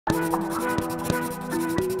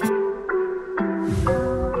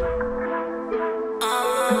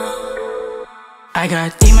I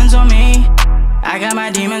got demons on me, I got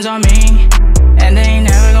my demons on me, and they ain't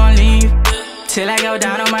never gonna leave till I go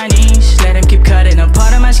down on my knees. Let them keep cutting a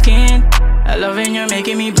part of my skin. I love when you're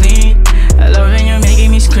making me bleed, I love when you're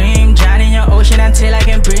making me scream. Drown in your ocean until I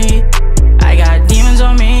can breathe. I got demons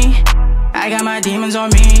on me, I got my demons on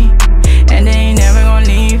me, and they ain't never gonna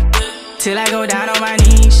leave till I go down on my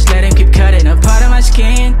knees. Let them keep cutting a part of my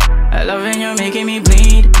skin. I love when you're making me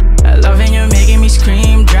bleed, I love when you're making me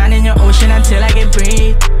scream. Drown in your ocean until I can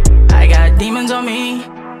breathe. I got demons on me,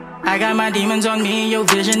 I got my demons on me. Your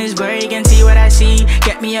vision is blurry, you can see what I see.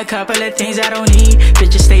 Get me a couple of things I don't need.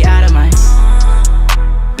 Bitches stay out of my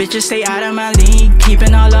bitches stay out of my league.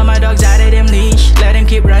 Keeping all of my dogs out of them leash. Let them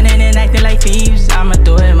keep running and acting like thieves. I'ma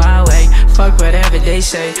do it my way, fuck whatever they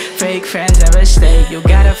say. Fake friends never stay, you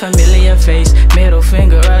got a familiar face. Middle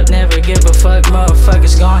finger up, never give a fuck,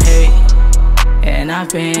 motherfuckers gon' hate. And I've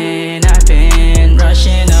been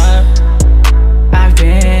rushing up. I've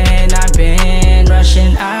been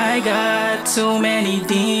rushing. I got too many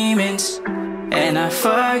demons, and I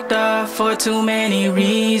fucked up for too many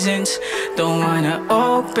reasons. Don't wanna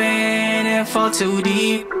open and fall too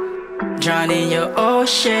deep. Drown in your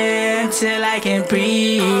ocean till I can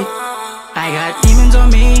breathe. I got demons on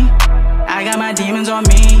me, I got my demons on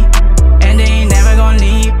me, and they ain't never gonna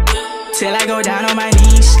leave till I go down on my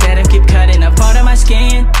knees. Let them keep cutting a part of my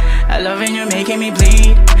skin. I love when you're making me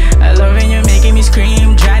bleed, I love when you're making me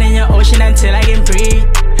scream. Drown in your ocean until I can breathe.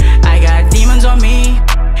 I got demons on me,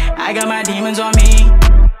 I got my demons on me,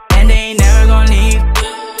 and they ain't never gonna leave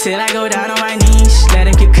till I go down on my knees. Let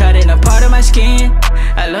them keep cutting a part of my skin.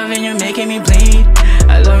 I love when you're making me bleed,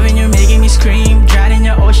 I love when you're making me scream. Drown in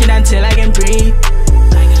your ocean until I can breathe.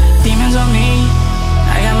 I got demons on me,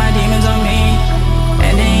 I got my demons on me,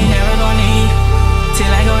 and they ain't never gonna leave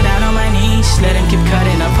till I go down on my knees. Let them keep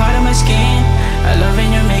cutting a part of my skin. I love when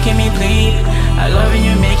you're making me bleed, I love when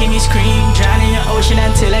you're making me scream.